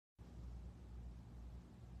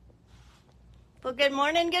Well, good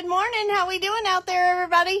morning. How we doing out there,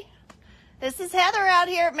 everybody? This is Heather out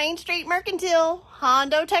here at Main Street Mercantile,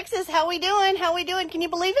 Hondo, Texas. How we doing? Can you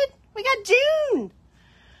believe it? We got June,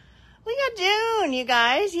 you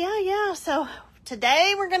guys. Yeah. So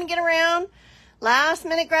today we're going to get around last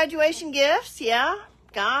minute graduation gifts. Yeah.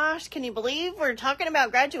 Gosh, can you believe we're talking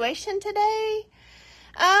about graduation today?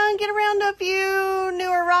 Get around to a few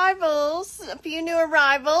new arrivals,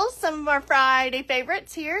 some of our Friday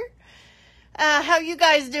favorites here. How you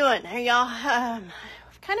guys doing? Are y'all,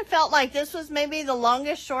 kind of felt like this was maybe the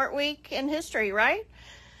longest short week in history, right?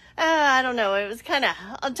 I don't know. It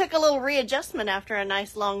took a little readjustment after a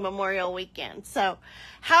nice long Memorial weekend. So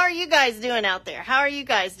how are you guys doing out there?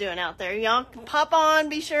 Y'all pop on,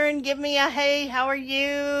 be sure and give me a, hey, how are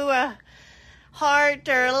you? A heart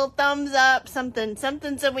or a little thumbs up, something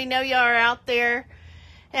so we know y'all are out there.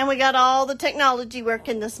 And we got all the technology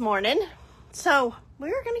working this morning. So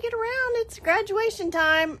we're going to get around. It's graduation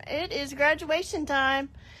time. It is graduation time.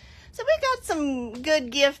 So we got some good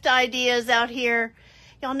gift ideas out here.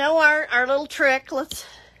 Y'all know our little trick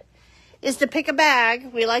is to pick a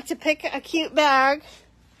bag. We like to pick a cute bag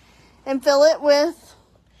and fill it with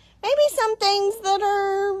maybe some things that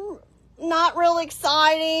are not real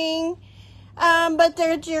exciting,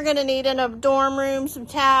 but you're going to need in a dorm room, some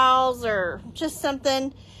towels or just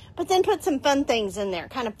something. But then put some fun things in there.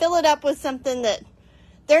 Kind of fill it up with something that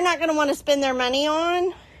they're not going to want to spend their money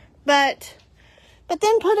on, but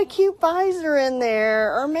then put a cute visor in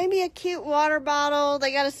there, or maybe a cute water bottle.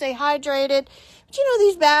 They got to stay hydrated. But you know,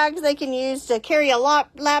 these bags they can use to carry a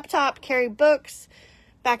laptop, carry books,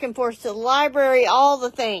 back and forth to the library, all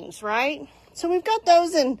the things, right? So we've got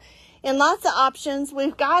those in lots of options.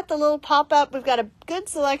 We've got the little pop-up. We've got a good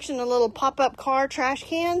selection of little pop-up car trash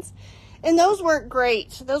cans, and those work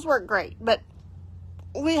great. But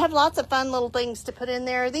we have lots of fun little things to put in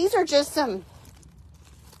there. These are just some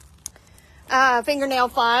fingernail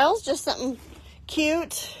files, just something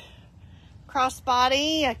cute,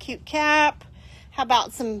 crossbody, a cute cap. How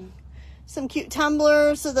about some cute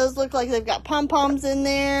tumblers? So those look like they've got pom-poms in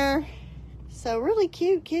there. So really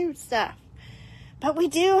cute stuff. But we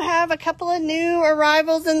do have a couple of new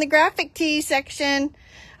arrivals in the graphic tee section.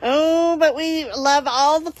 Oh, but we love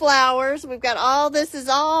all the flowers. We've got this is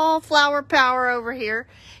all flower power over here.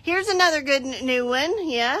 Here's another good new one.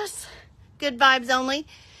 Yes. Good vibes only.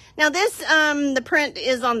 Now this, the print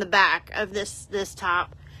is on the back of this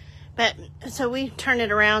top. But, so we turn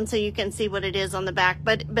it around so you can see what it is on the back.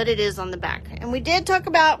 But it is on the back. And we did talk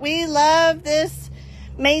about, we love this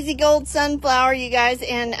Maisie Gold Sunflower, you guys.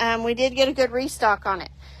 And, we did get a good restock on it.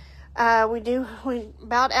 We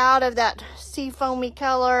about out of that sea foamy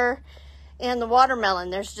color and the watermelon.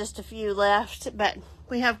 There's just a few left, but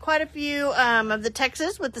we have quite a few of the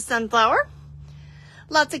Texas with the sunflower.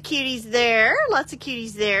 Lots of cuties there.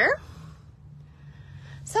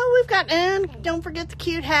 So we've got, and don't forget the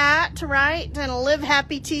cute hat, right? And a Live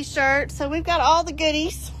Happy t-shirt. So we've got all the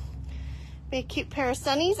goodies. Be a cute pair of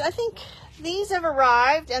sunnies. I think these have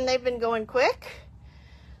arrived and they've been going quick.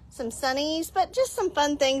 Some sunnies, but just some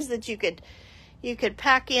fun things that you could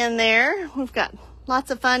pack in there. We've got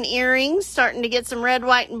lots of fun earrings, starting to get some red,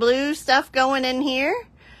 white, and blue stuff going in here,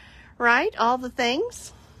 right? All the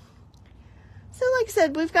things. So like I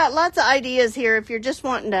said, we've got lots of ideas here if you're just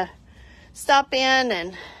wanting to stop in,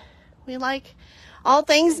 and we like all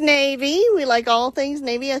things navy.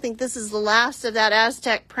 I think this is the last of that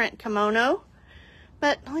Aztec print kimono.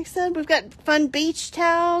 But like I said, we've got fun beach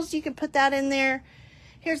towels. You can put that in there.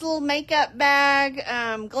 Here's a little makeup bag,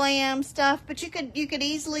 glam stuff, but you could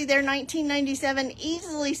easily, they're $19.97,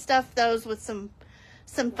 easily stuff those with some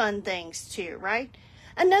fun things too, right?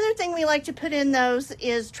 Another thing we like to put in those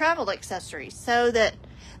is travel accessories, so that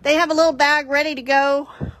they have a little bag ready to go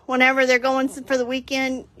whenever they're going for the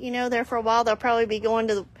weekend. You know, there for a while, they'll probably be going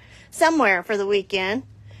to somewhere for the weekend.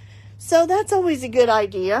 So that's always a good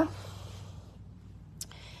idea.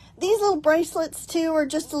 These little bracelets too are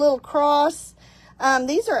just a little cross.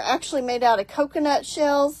 These are actually made out of coconut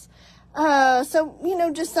shells. So, you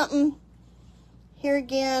know, just something here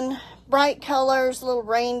again, bright colors, a little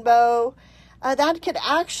rainbow. That could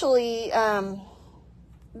actually,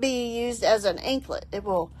 be used as an anklet. It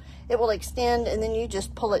will extend and then you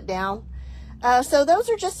just pull it down. So those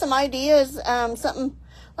are just some ideas. Something,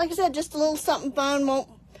 like I said, just a little something fun, won't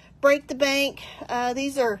break the bank.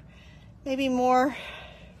 These are maybe more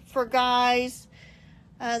for guys.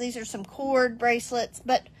 These are some cord bracelets,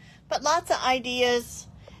 but lots of ideas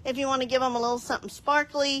if you want to give them a little something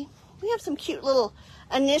sparkly. We have some cute little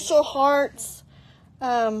initial hearts.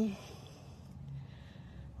 Let's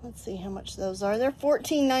see how much those are. They're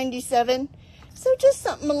 $14.97. So just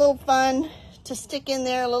something a little fun to stick in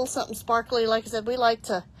there, a little something sparkly. Like I said, we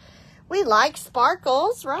like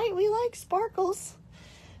sparkles, right? We like sparkles.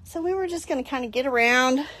 So we were just going to kind of get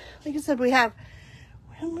around. Like I said, I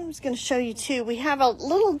was going to show you too. We have a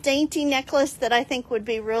little dainty necklace that I think would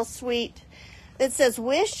be real sweet. That says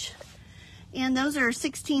Wish. And those are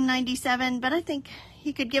 $16.97, but I think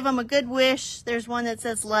you could give them a good wish. There's one that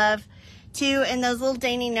says Love too. And those little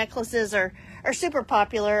dainty necklaces are super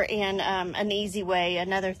popular and an easy way.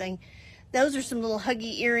 Another thing. Those are some little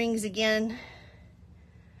huggy earrings again.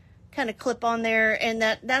 Kind of clip on there, and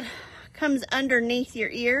that comes underneath your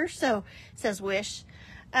ear, so it says Wish.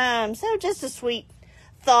 So just a sweet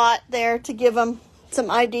thought there to give them some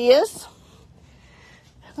ideas.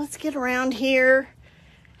 Let's get around here,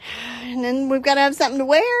 and then we've got to have something to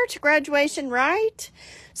wear to graduation, right?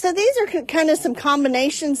 So these are kind of some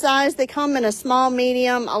combination size. They come in a small,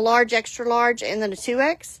 medium, a large, extra large, and then a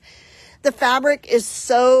 2X. The fabric is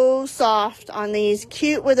so soft on these.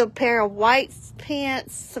 Cute with a pair of white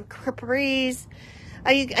pants, some capris.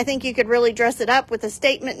 I think you could really dress it up with a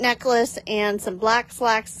statement necklace and some black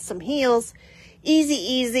slacks, some heels.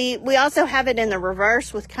 Easy. We also have it in the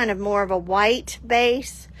reverse with kind of more of a white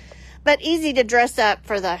base, but easy to dress up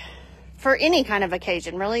for any kind of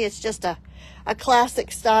occasion. Really, it's just a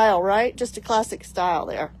classic style, right? Just a classic style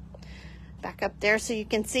there. Back up there so you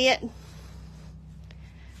can see it.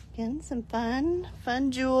 Again, some fun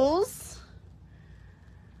jewels.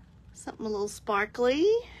 Something a little sparkly.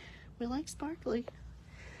 We like sparkly.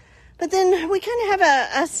 But then we kind of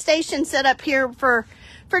have a station set up here for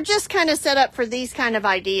just kind of set up for these kind of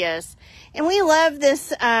ideas. And we love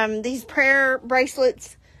this, these prayer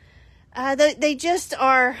bracelets. They just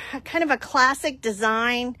are kind of a classic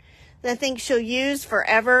design that I think she'll use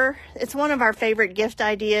forever. It's one of our favorite gift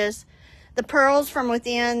ideas. The pearls from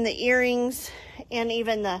within, the earrings, and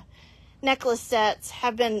even the necklace sets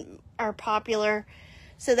are popular.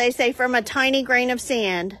 So they say, from a tiny grain of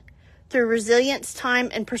sand, through resilience, time,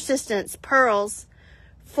 and persistence, pearls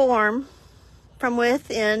form from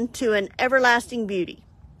within to an everlasting beauty,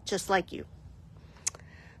 just like you.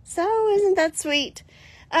 So isn't that sweet?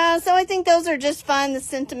 So I think those are just fun. The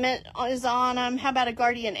sentiment is on them. How about a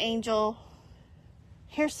guardian angel?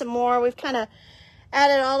 Here's some more. We've kind of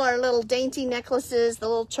added all our little dainty necklaces, the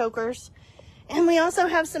little chokers. And we also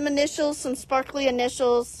have some initials, some sparkly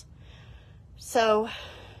initials. So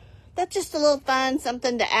that's just a little fun,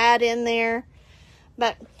 something to add in there.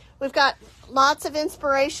 But we've got lots of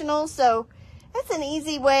inspirational, so that's an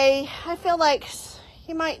easy way. I feel like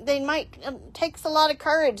it takes a lot of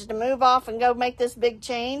courage to move off and go make this big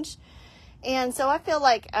change. And so I feel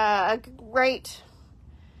like a great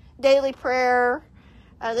daily prayer.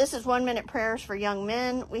 This is 1 minute prayers for young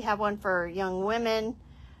men. We have one for young women.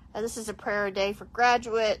 This is a prayer a day for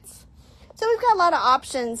graduates. So we've got a lot of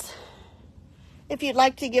options if you'd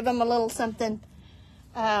like to give them a little something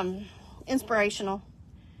inspirational.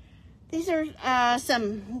 These are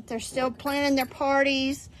they're still planning their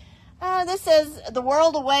parties. This says the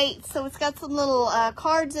world awaits. So it's got some little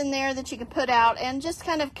cards in there that you can put out and just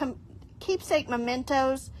kind of keepsake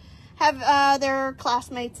mementos. Have their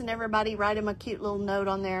classmates and everybody write them a cute little note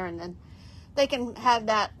on there, and then they can have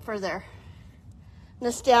that for their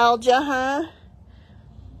nostalgia, huh?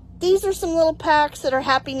 These are some little packs that are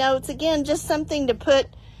happy notes. Again, just something to put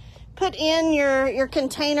in your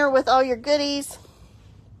container with all your goodies.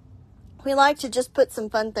 We like to just put some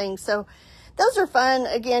fun things. So those are fun.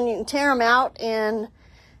 Again, you can tear them out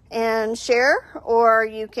and share, or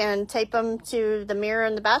you can tape them to the mirror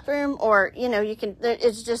in the bathroom, or,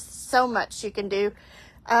 it's just so much you can do.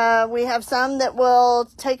 We have some that will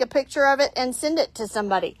take a picture of it and send it to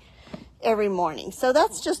somebody every morning. So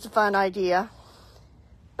that's just a fun idea.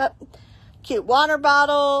 But cute water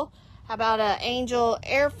bottle. How about an angel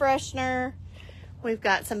air freshener? We've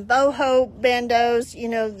got some boho bandos. You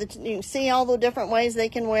can see all the different ways they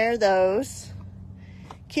can wear those.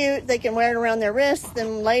 Cute. They can wear it around their wrists.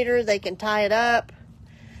 Then later they can tie it up.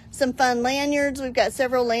 Some fun lanyards. We've got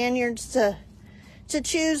several lanyards to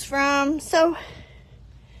choose from. So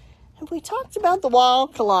have we talked about the wall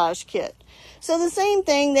collage kit? So the same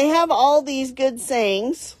thing. They have all these good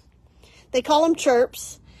sayings. They call them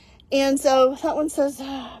chirps. And so that one says,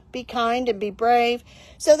 be kind and be brave.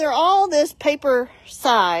 So they're all this paper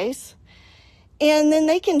size. And then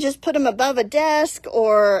they can just put them above a desk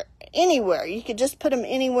or anywhere. You could just put them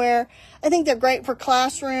anywhere. I think they're great for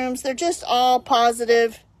classrooms. They're just all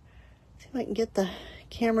positive. See if I can get the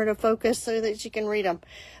camera to focus so that you can read them.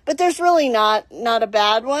 But there's really not a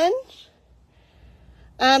bad one.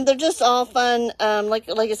 They're just all fun. Like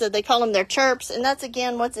I said, they call them their chirps. And that's,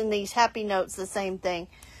 again, what's in these happy notes, the same thing.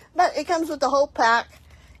 But it comes with the whole pack.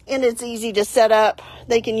 and it's easy to set up.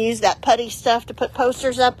 They can use that putty stuff to put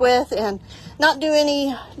posters up with and not do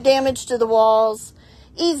any damage to the walls.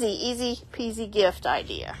 Easy peasy gift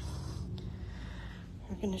idea.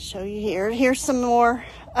 We're going to show you here. Here's some more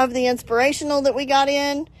of the inspirational that we got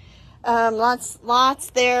in. Lots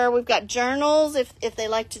there. We've got journals. If they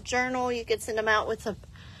like to journal, you could send them out with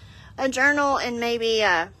a journal and maybe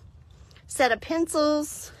a set of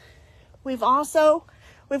pencils. We've got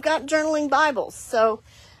journaling Bibles. So,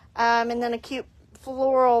 and then a cute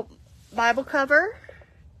floral Bible cover.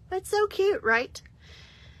 That's so cute, right?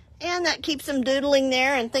 And that keeps them doodling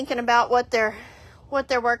there and thinking about what they're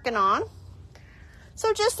working on.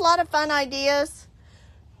 So just a lot of fun ideas.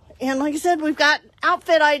 And like I said, we've got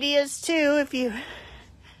outfit ideas too if you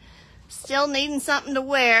still needing something to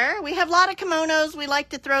wear. We have a lot of kimonos. We like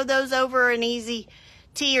to throw those over an easy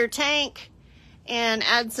tee or tank and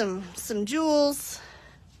add some jewels.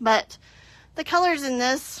 But the colors in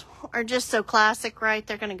this are just so classic, right?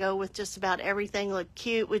 They're going to go with just about everything. Look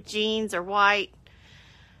cute with jeans or white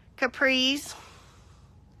capris.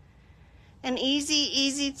 And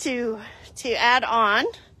easy to add on.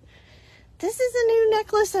 This is a new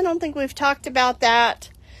necklace. I don't think we've talked about that.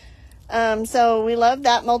 So we love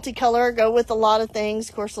that multicolor. Go with a lot of things.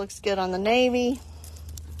 Of course, looks good on the navy.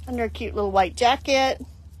 Under a cute little white jacket.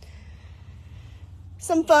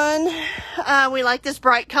 Some fun. We like this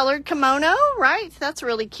bright colored kimono, right? That's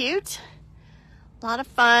really cute. A lot of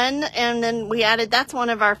fun. And then we added, that's one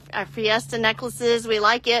of our Fiesta necklaces. We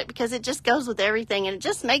like it because it just goes with everything. And it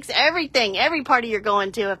just makes every party you're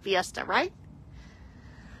going to a Fiesta, right?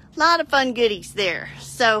 A lot of fun goodies there.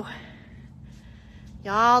 So,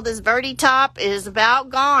 y'all, this birdie top is about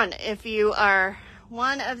gone. If you are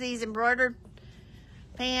one of these embroidered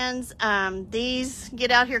fans, these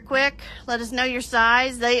get out here quick. Let us know your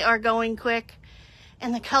size. They are going quick.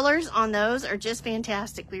 And the colors on those are just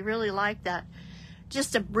fantastic. We really like that.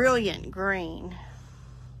 Just a brilliant green.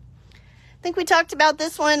 I think we talked about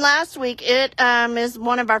this one last week. It is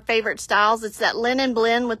one of our favorite styles. It's that linen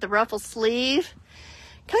blend with the ruffle sleeve.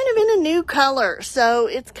 Kind of in a new color. So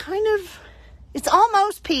it's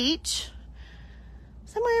almost peach.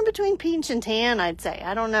 Somewhere in between peach and tan, I'd say.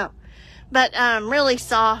 I don't know. But really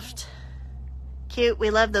soft. Cute.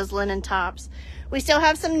 We love those linen tops. We still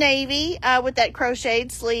have some navy with that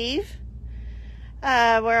crocheted sleeve.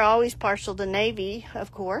 We're always partial to navy,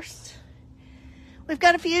 of course. We've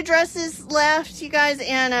got a few dresses left, you guys,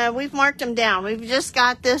 and we've marked them down. We've just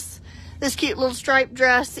got this cute little striped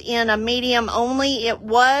dress in a medium only. It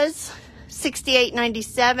was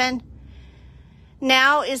 $68.97.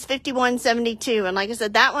 Now is $51.72. And like I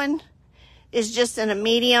said, that one is just in a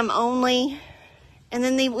medium only. And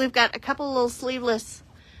then we've got a couple of little sleeveless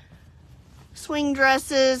swing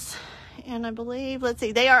dresses. And I believe, let's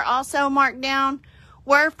see, they are also marked down.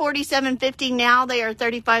 Were $47.50. Now they are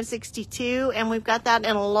 $35.62. And we've got that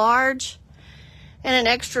in a large and an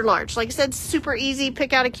extra large. Like I said, super easy.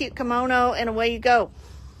 Pick out a cute kimono and away you go.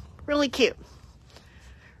 Really cute.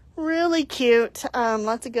 Really cute.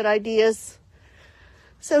 Lots of good ideas.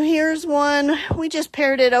 So here's one. We just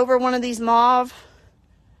paired it over one of these mauve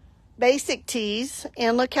basic tees.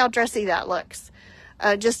 And look how dressy that looks.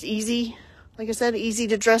 Just easy. Like I said, easy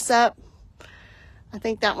to dress up. I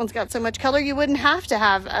think that one's got so much color you wouldn't have to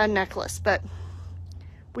have a necklace. But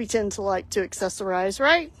we tend to like to accessorize,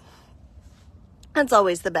 right? That's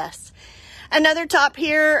always the best. Another top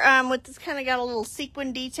here with this kind of got a little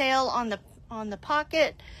sequin detail on the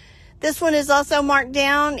pocket. This one is also marked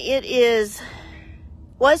down. It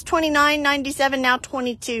was $29.97, now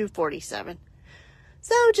 $22.47.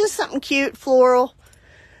 So just something cute, floral,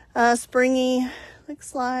 springy.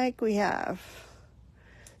 Looks like we have.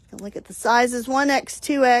 Look at the sizes: 1X,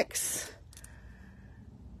 2X.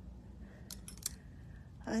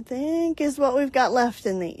 I think is what we've got left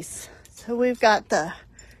in these. So we've got the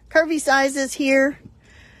curvy sizes here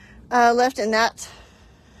left in that.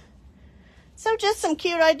 So just some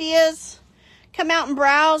cute ideas. Come out and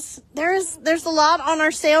browse. There's a lot on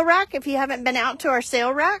our sale rack. If you haven't been out to our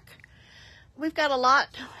sale rack, we've got a lot.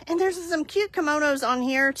 And there's some cute kimonos on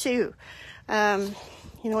here too. I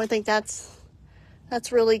think that's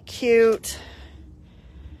really cute.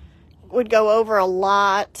 Would go over a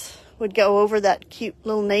lot. Would go over that cute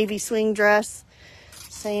little navy swing dress.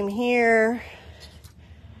 Same here.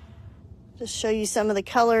 Just show you some of the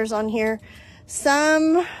colors on here.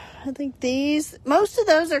 I think most of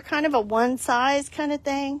those are kind of a one size kind of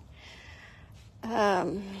thing.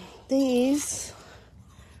 These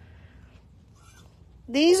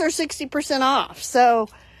are 60% off. So,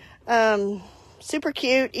 super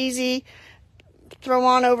cute, easy. Throw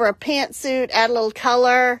on over a pantsuit, add a little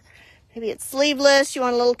color. Maybe it's sleeveless. You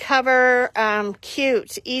want a little cover.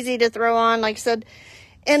 Cute, easy to throw on, like I said.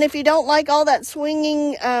 And if you don't like all that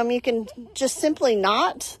swinging, you can just simply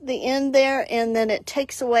knot the end there, and then it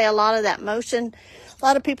takes away a lot of that motion. A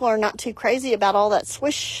lot of people are not too crazy about all that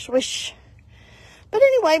swish, swish. But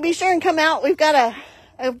anyway, be sure and come out. We've got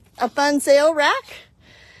a fun sale rack.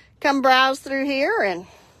 Come browse through here and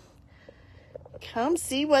come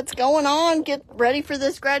see what's going on. Get ready for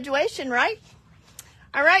this graduation, right?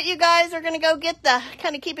 All right, you guys are going to go get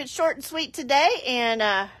kind of keep it short and sweet today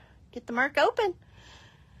and get the mark open.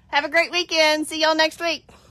 Have a great weekend. See y'all next week.